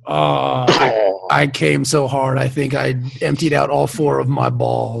 I came so hard. I think I emptied out all 4 of my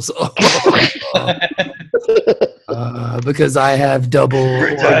balls because I have double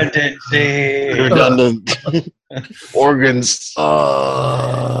redundant organs.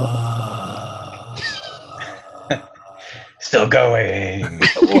 Still going.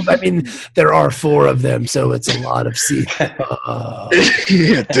 Well, I mean, there are 4 of them, so it's a lot of seed.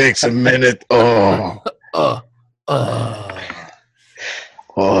 It takes a minute. Hold on.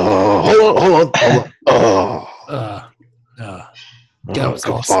 That was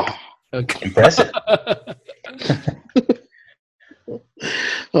awesome. Okay. Impressive.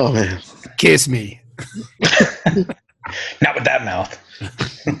 Oh man, Kiss me. Not with that mouth.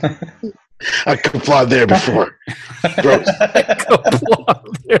 I complied there before. Gross.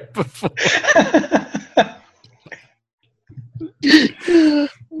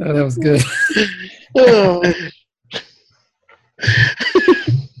 Oh, that was good. Oh, man.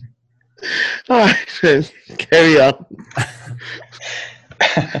 All right, carry on.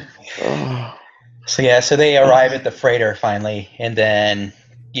 So they arrive at the freighter finally, and then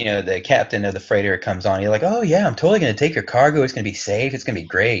the captain of the freighter comes on. He's like, "Oh yeah, I'm totally gonna take your cargo. It's gonna be safe. It's gonna be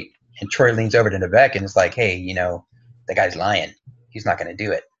great." And Troy leans over to Nivek and is like, "Hey, the guy's lying. He's not gonna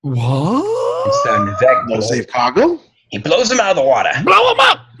do it." What? And so Nivek No safe cargo? he blows him out of the water. Blow him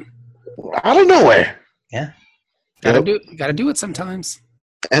up. Out of nowhere. Yeah. Gotta do it sometimes.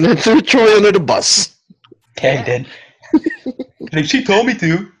 And then threw Troy under the bus. Yeah, he did. Like, she told me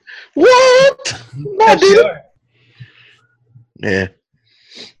to. What? No, dude. Sure. Yeah.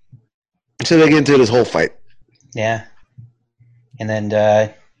 So they get into this whole fight. Yeah. And then,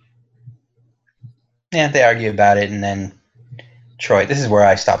 they argue about it, and then Troy, this is where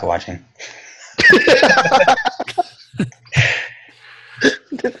I stopped watching.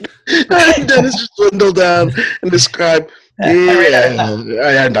 Dennis just dwindled down and described,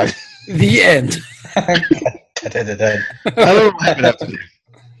 Yeah, I'm done. The end. I don't know what happened after that.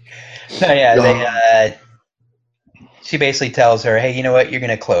 No, yeah, she basically tells her, "Hey, you know what? You're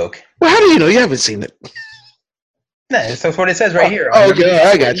gonna cloak." Well, how do you know? You haven't seen it. No, that's what it says right here. Oh, okay,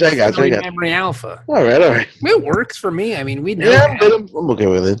 I got you. Memory Alpha. All right. It works for me. I mean, we know. Yeah, but I'm okay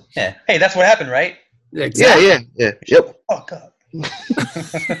with it. Yeah. Hey, that's what happened, right? Exactly. Yeah. Yep. Fuck up.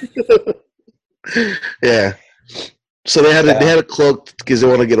 Yeah. So they had a cloak because they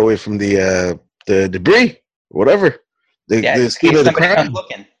want to get away from the debris or whatever. The scheme of the crime.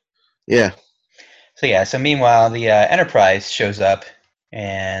 Looking. Yeah. So meanwhile, the Enterprise shows up,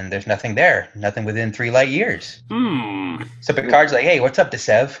 and there's nothing there. Nothing within 3 light years. So Picard's like, "Hey, what's up,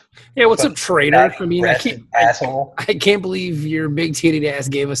 Desev? Yeah, what's up, traitor? I mean, asshole. I can't believe your big-titted ass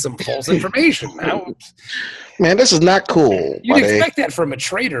gave us some false information. Man, this is not cool. You'd expect that from a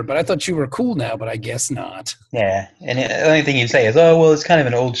traitor, but I thought you were cool now, but I guess not. Yeah, and the only thing you say is, "Oh, well, it's kind of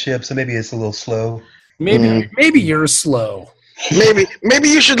an old ship, so maybe it's a little slow." Maybe you're slow. Maybe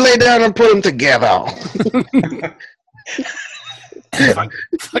you should lay down and put them together.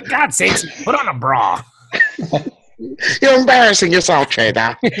 For God's sakes, put on a bra. You're embarrassing yourself,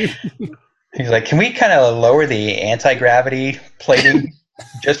 traitor. He's like, "Can we kind of lower the anti-gravity plating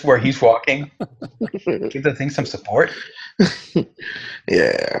just where he's walking? Give the thing some support."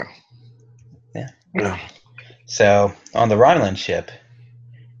 Yeah. So on the Romulan ship,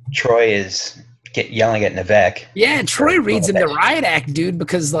 Troy is yelling at Navek. Yeah, Troy reads him the riot act, dude,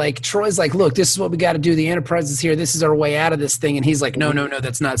 because like Troy's like, "Look, this is what we got to do. The Enterprise is here. This is our way out of this thing." And he's like, "No,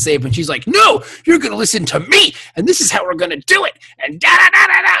 that's not safe." And she's like, "No, you're gonna listen to me, and this is how we're gonna do it." And da da da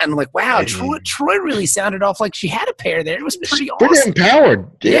da da. And I'm like, wow, Troy really sounded off like she had a pair there. It was pretty awesome. Pretty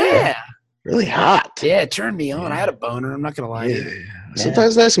empowered. Yeah. Really hot. Yeah, it turned me on. I had a boner. I'm not gonna lie. Yeah.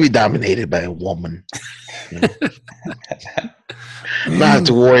 Sometimes it's nice to be dominated by a woman. Not have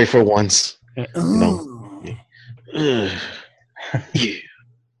to worry for once. Yeah,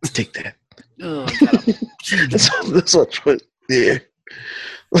 take that. That's what. Yeah.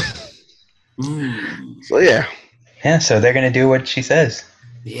 So yeah. Yeah. So they're gonna do what she says.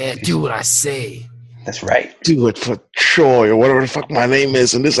 Yeah, do what I say. That's right. Do it for Troy or whatever the fuck my name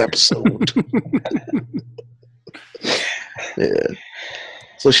is in this episode. Yeah.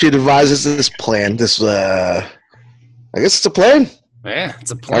 So she devises this plan. I guess it's a plan. Yeah,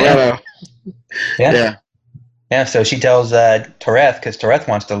 it's a plan. Yeah, so she tells Toreth, because Toreth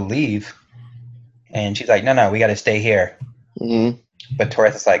wants to leave. And she's like, no, we got to stay here. Mm-hmm. But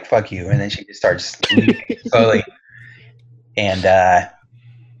Toreth is like, fuck you. And then she just starts leaving slowly. And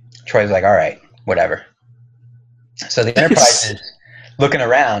Troy's like, all right, whatever. So the Enterprise is looking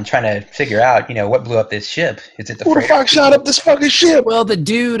around, trying to figure out, what blew up this ship. Is it the Who the fuck shot up this fucking ship? Well, the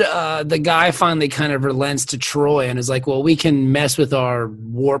dude, the guy finally kind of relents to Troy and is like, well, we can mess with our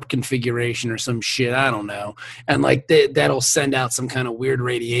warp configuration or some shit. I don't know. And like that'll send out some kind of weird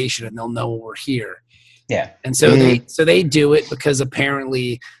radiation and they'll know we're here. Yeah. And so they do it because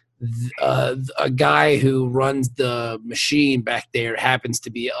apparently a guy who runs the machine back there happens to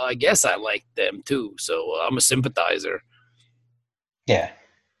be, I guess I like them too. So I'm a sympathizer. Yeah.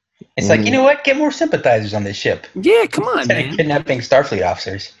 It's like, you know what? Get more sympathizers on this ship. Yeah, come on, Instead man. of kidnapping Starfleet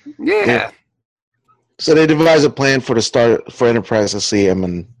officers. Yeah. So they devise a plan for Enterprise to see him,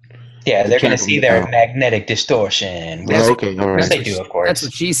 and they're going to see their magnetic distortion. Okay, all right. They do, of course. That's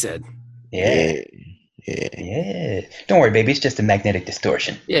what she said. Yeah. Don't worry, baby. It's just a magnetic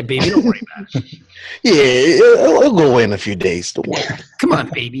distortion. Yeah, baby. Don't worry about it. Yeah, it'll go away in a few days. Don't worry. Come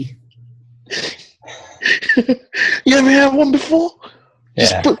on, baby. You ever had one before?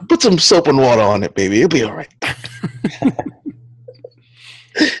 Yeah. Just put some soap and water on it, baby. It'll be all right.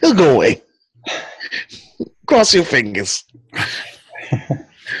 It'll go away. Cross your fingers.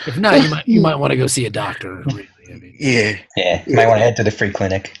 If not, you might want to go see a doctor. Really. Yeah. You might want to head to the free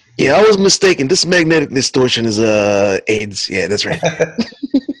clinic. Yeah, I was mistaken. This magnetic distortion is AIDS. Yeah, that's right.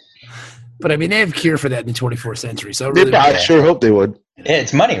 But I mean, they have a cure for that in the 24th century. So I sure hope they would. Yeah,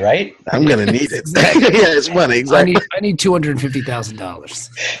 it's money, right? I'm gonna need it. Yeah, it's money. Exactly. I need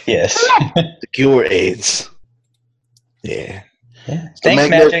 $250,000. Yes. To cure AIDS. Yeah. Thanks,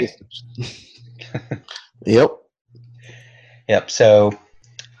 Magic. Yep. So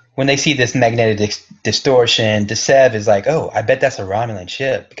when they see this magnetic distortion, Desev is like, "Oh, I bet that's a Romulan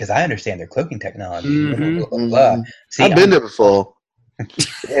ship because I understand their cloaking technology." Mm-hmm. Blah, blah, blah. See, I've been there before.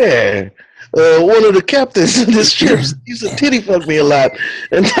 Yeah. One of the captains in this ship used to titty fuck me a lot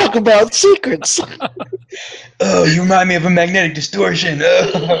and talk about secrets. Oh, you remind me of a magnetic distortion.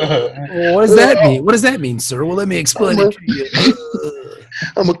 Well, what does that mean? What does that mean, sir? Well, let me explain it to you.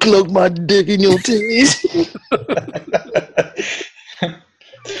 I'm gonna cloak my dick in your titties.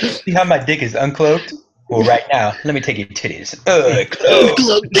 See how my dick is uncloaked? Well, right now, let me take your titties.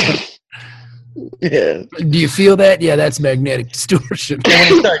 Cloaked. Yeah. Do you feel that? Yeah, that's magnetic distortion. And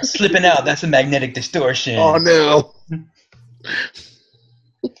when it starts slipping out, that's a magnetic distortion. Oh no.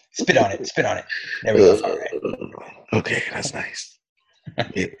 Spit on it. Spit on it. There we go. All right. Okay, that's nice.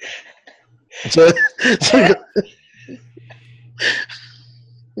 Yeah. So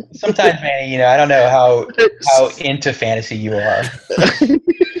Sometimes, man, I don't know how into fantasy you are.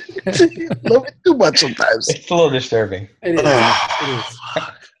 love it too much sometimes. It's a little disturbing. It is.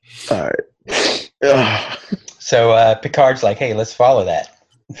 All right. So Picard's like, hey, let's follow that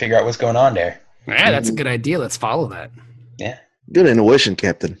and figure out what's going on there. Yeah, that's a good idea. Let's follow that. Yeah. Good intuition,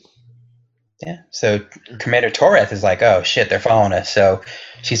 Captain. Yeah. So Commander Torres is like, oh, shit, they're following us. So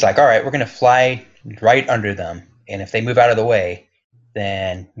she's like, all right, we're going to fly right under them. And if they move out of the way,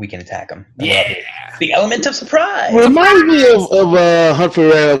 then we can attack them. And we'll have the element of surprise. Reminds me of Hunt for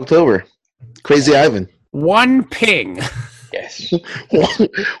Red October. Crazy Ivan. One ping. Yes.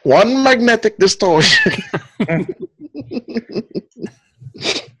 One magnetic distortion.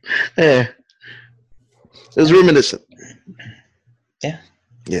 Yeah. It was reminiscent. Yeah.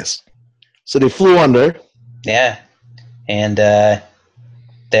 Yes. So they flew under. Yeah. And the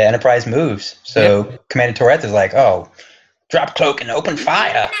Enterprise moves. So Commander Torres is like, oh, drop cloak and open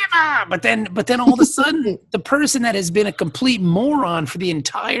fire. But then all of a sudden, the person that has been a complete moron for the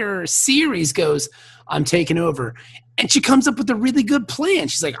entire series goes, I'm taking over. And she comes up with a really good plan.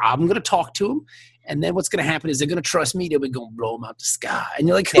 She's like, I'm going to talk to him. And then what's going to happen is they're going to trust me. They're going to blow him out the sky. And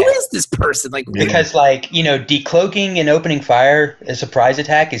you're like, who is this person? Like, because, decloaking and opening fire, a surprise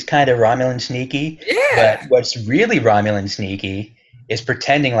attack is kind of Romulan sneaky. Yeah. But what's really Romulan sneaky is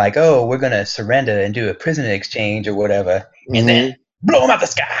pretending like, oh, we're going to surrender and do a prisoner exchange or whatever. And then blow him out the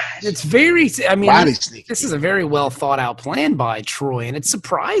sky. It's very, Sneaky. this is a very well thought out plan by Troy, and it's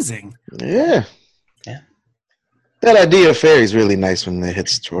surprising. Yeah. Yeah. That idea of fairy is really nice when it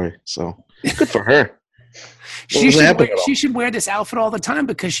hits Troy. So good for her. She should wear this outfit all the time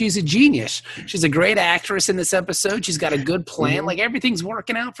because she's a genius. She's a great actress in this episode. She's got a good plan. Like, everything's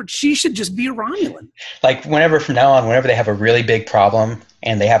working out for. She should just be a Romulan. Like, from now on, whenever they have a really big problem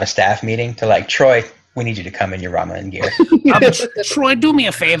and they have a staff meeting, to like, Troy, we need you to come in your Romulan gear. Troy, do me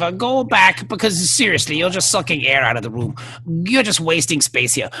a favor. Go back, because seriously, you're just sucking air out of the room. You're just wasting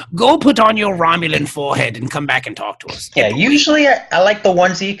space here. Go put on your Romulan forehead and come back and talk to us. Yeah, usually I like the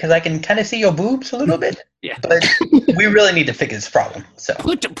onesie because I can kind of see your boobs a little bit. Yeah. But we really need to fix this problem. So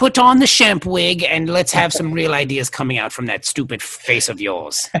Put on the Shemp wig and let's have some real ideas coming out from that stupid face of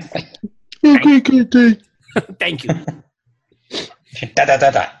yours. Thank you. Da.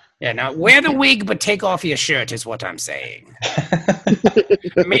 Yeah, now wear the wig, but take off your shirt is what I'm saying.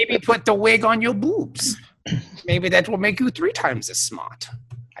 Maybe put the wig on your boobs. Maybe that will make you 3 times as smart.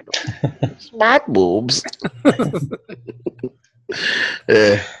 I don't know. Smart boobs.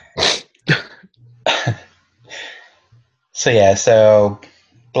 Yeah. So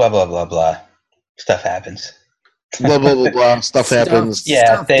blah blah blah blah. Stuff happens. Blah blah blah blah. Stuff happens.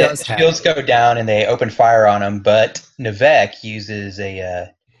 Yeah, the Stuff shields go down and they open fire on them, but Nivek uses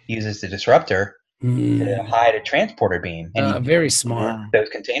the disruptor to hide a transporter beam and very smart. those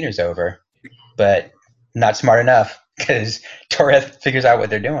containers over, but not smart enough because Torres figures out what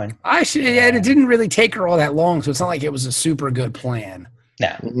they're doing. And it didn't really take her all that long, so it's not like it was a super good plan.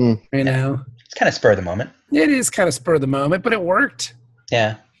 No, You know, it's kind of spur of the moment. it is kind of spur of the moment, but it worked.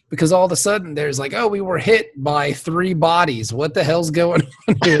 Yeah. Because all of a sudden there's like, oh, we were hit by 3 bodies. What the hell's going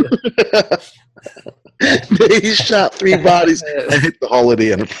on here? He shot 3 bodies and hit the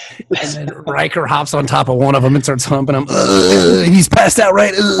holiday Enterprise. And then Riker hops on top of one of them and starts humping him. He's passed out,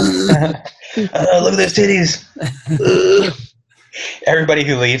 right? Look at those titties. Everybody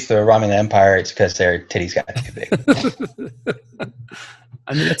who leaves the Romulan Empire, it's because their titties got too big.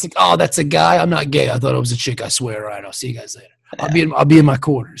 I mean, that's a guy. I'm not gay. I thought it was a chick. I swear. All right, I'll see you guys later. I'll be in my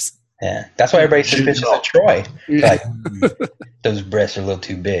quarters. Yeah, that's why everybody's suspicious of Troy. Like, those breasts are a little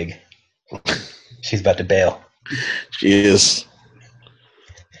too big. She's about to bail. She is.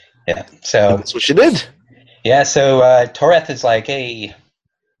 Yeah, so that's what she did. Yeah, so Toreth is like, hey,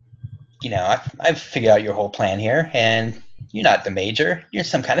 I've figured out your whole plan here, and you're not the major. You're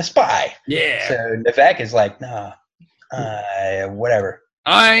some kind of spy. Yeah. So Nivek is like, nah, whatever.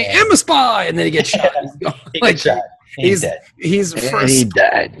 I am a spy, and then he gets shot. He gets shot. He's dead. He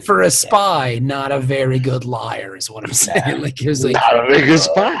died. For a spy, not a very good liar, is what I'm saying. Nah. Like, he was like, Not a very good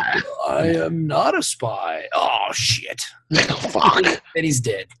spy. I am not a spy. Oh shit! Fuck. Then he's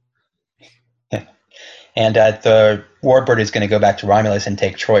dead. And the Warbird is going to go back to Romulus and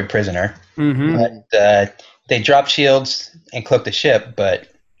take Troy prisoner. Mm-hmm. But they drop shields and cloak the ship, but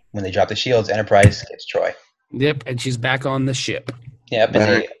when they drop the shields, Enterprise gets Troy. Yep, and she's back on the ship. Yep,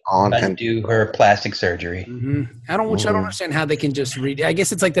 and they undo her plastic surgery. Mm-hmm. I don't understand how they can just read. I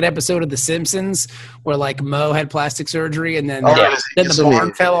guess it's like that episode of The Simpsons where like Mo had plastic surgery and then the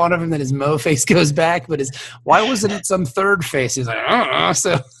barn fell on him and then his Mo face goes back. But why wasn't it some third face? He's like,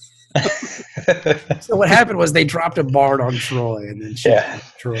 So what happened was they dropped a barn on Troy and then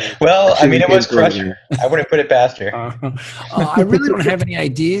Troy. Well, I mean, it was Crusher. I wouldn't put it past her. I really don't have any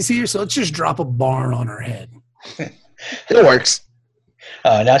ideas here, so let's just drop a barn on her head. It works.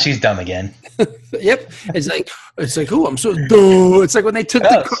 Now she's dumb again. Yep. It's like, oh, I'm so dumb. It's like when they took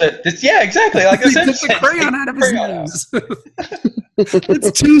exactly. Like they took the crayon out of his nose.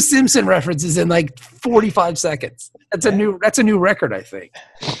 It's 2 Simpson references in like 45 seconds. That's a new record, I think.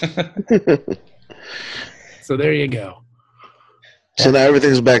 So there you go. So now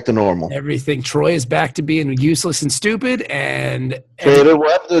everything's back to normal. Troy is back to being useless and stupid. And Traitor,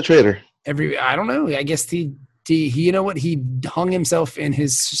 what happened to the traitor? I don't know. I guess he you know what? He hung himself in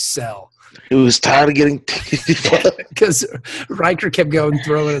his cell. He was tired of getting because Riker kept going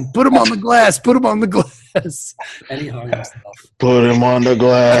throwing. Put him on the glass. Put him on the glass. And he hung himself. Put him on the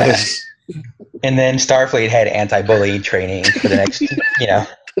glass. And then Starfleet had anti-bully training for the next,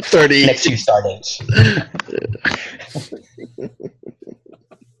 30 next few star dates.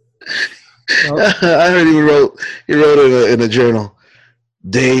 I heard he wrote in a journal,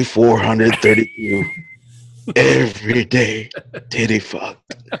 day 432. Every day, titty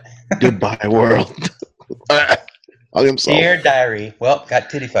fucked. Goodbye, world. Hung himself. Dear diary. Well,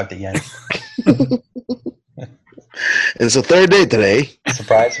 got titty fucked again. It's the 3rd day today.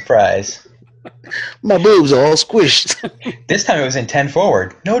 Surprise, surprise. My boobs are all squished. This time it was in 10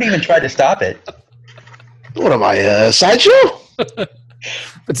 forward. Nobody even tried to stop it. What am I, a sideshow?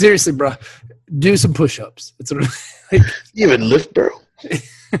 But seriously, bro, do some push-ups. That's what you even lift, bro?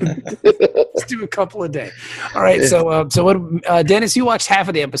 Let's do a couple a day. All right. So what? Dennis, you watched half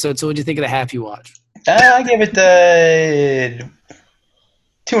of the episode. So what did you think of the half you watched? I give it the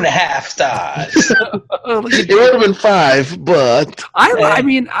 2.5 stars. It would have been 5, but I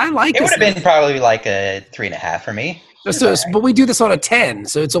mean, I like it. Would have been probably like a 3.5 for me. But we do this on a 10,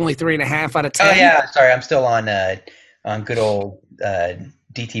 so it's only 3.5 out of 10. Oh yeah, sorry, I'm still on good old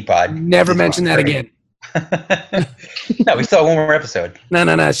DT Pod. Never mention that again. No, we still have one more episode.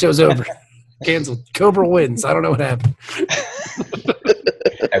 No, show's over. Canceled. Cobra wins. I don't know what happened.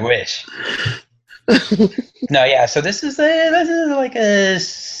 I wish. No, yeah. So this is like a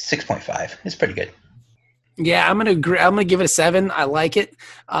 6.5. It's pretty good. Yeah, I'm gonna agree. I'm gonna give it a 7. I like it.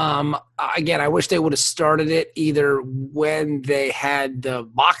 Again, I wish they would have started it either when they had the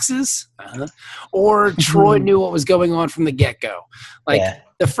boxes, or Troy knew what was going on from the get-go.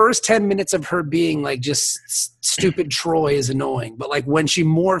 The first 10 minutes of her being like just stupid Troy is annoying, but like when she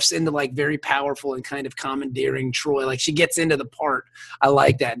morphs into like very powerful and kind of commandeering Troy, like she gets into the part, I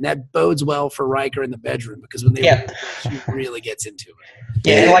like that, and that bodes well for Riker in the bedroom because when she really gets into it.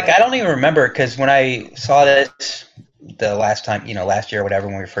 Yeah, and like I don't even remember because when I saw this the last time, last year or whatever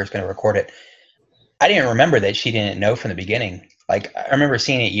when we were first going to record it, I didn't remember that she didn't know from the beginning. Like I remember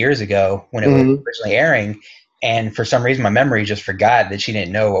seeing it years ago when it was originally airing. And for some reason, my memory just forgot that she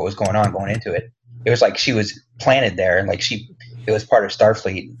didn't know what was going on going into it. It was like she was planted there, and like it was part of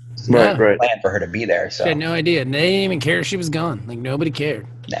Starfleet plan for her to be there. So she had no idea. They didn't even care she was gone. Like nobody cared.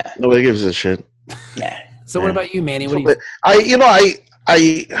 Nah, nobody gives a shit. Nah. So what about you, Manny? What do you? I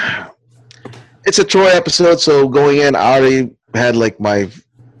it's a Troy episode, so going in, I already had like my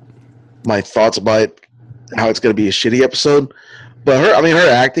thoughts about how it's going to be a shitty episode. But her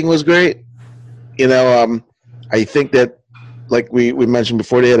acting was great. I think that, like we mentioned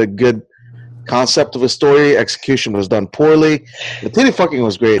before, they had a good concept of a story. Execution was done poorly. The titty fucking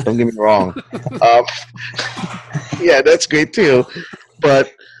was great. Don't get me wrong. Yeah, that's great too.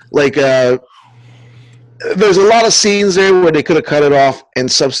 But like, there's a lot of scenes there where they could have cut it off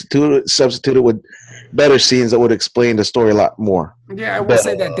and substituted with better scenes that would explain the story a lot more. Yeah, I will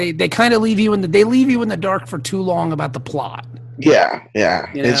say that they kind of leave you in the dark for too long about the plot. Yeah.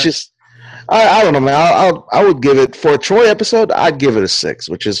 It's just. I don't know, man. I would give it, for a Troy episode, I'd give it a 6,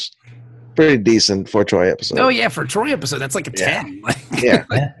 which is pretty decent for a Troy episode. Oh, yeah, for a Troy episode, that's like a 10. Yeah.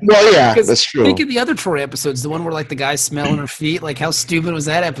 Well, yeah, that's true. Think of the other Troy episodes, the one where like the guy's smelling her feet. Like, how stupid was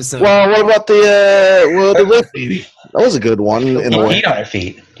that episode? Well, what about the rape baby? That was a good one. He peed on her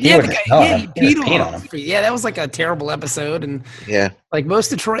feet. He peed on her feet. Yeah, that was like a terrible episode. And like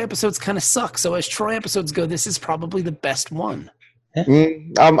most of Troy episodes kind of suck. So as Troy episodes go, this is probably the best one.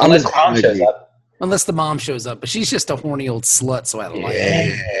 Unless Kron shows up. Unless the mom shows up, but she's just a horny old slut, so I like Yeah,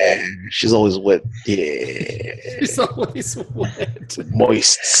 it. she's always wet. Yeah, She's always wet.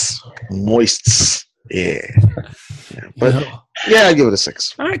 moists. Yeah. But No. yeah, I give it a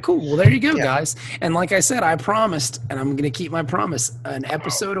 6. All right, cool. Well, there you go, Yeah. guys. And like I said, I promised, and I'm going to keep my promise, an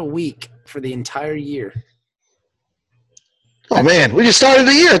episode a week for the entire year. Oh man, we just started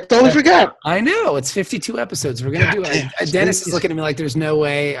the year. I totally forgot. I know. It's 52 episodes. We're going to do it. Goddamn, Dennis is crazy. looking at me like there's no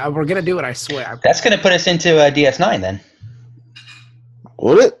way. We're going to do it, I swear. That's going to put us into DS9 then.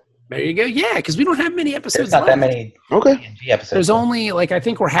 Would it? There you go. Yeah, because we don't have many There's episodes not that left. many Okay. TNG episodes. There's only, like, I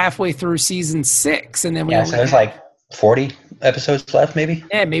think we're halfway through season 6, and then we yeah, only so there's have- like 40 episodes left, maybe.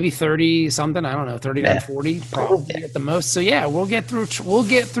 Yeah, maybe 30 something. I don't know, 39, Yeah. 40 probably at the most. So yeah, we'll get through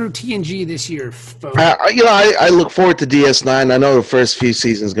TNG this year, folks. I look forward to DS9. I know the first few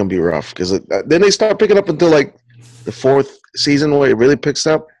seasons gonna be rough because then they start picking up until like the 4th season where it really picks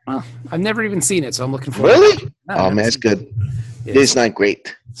up. Well, I've never even seen it, so I'm looking forward. Really? to it. No, Oh I've man, never it's seen good. it. DS9,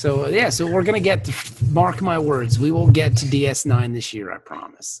 great. So yeah, so we're gonna mark my words. We will get to DS9 this year, I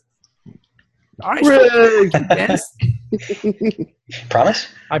promise. All right, Hooray! Dennis, Promise?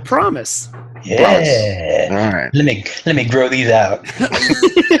 I promise. Yeah. All right. Let me grow these out.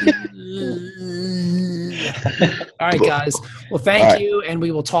 All right, guys. Well, thank All right. you, and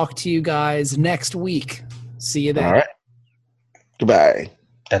we will talk to you guys next week. See you then. All right. Goodbye.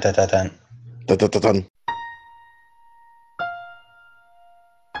 Dun, dun, dun, dun. Dun, dun, dun, dun.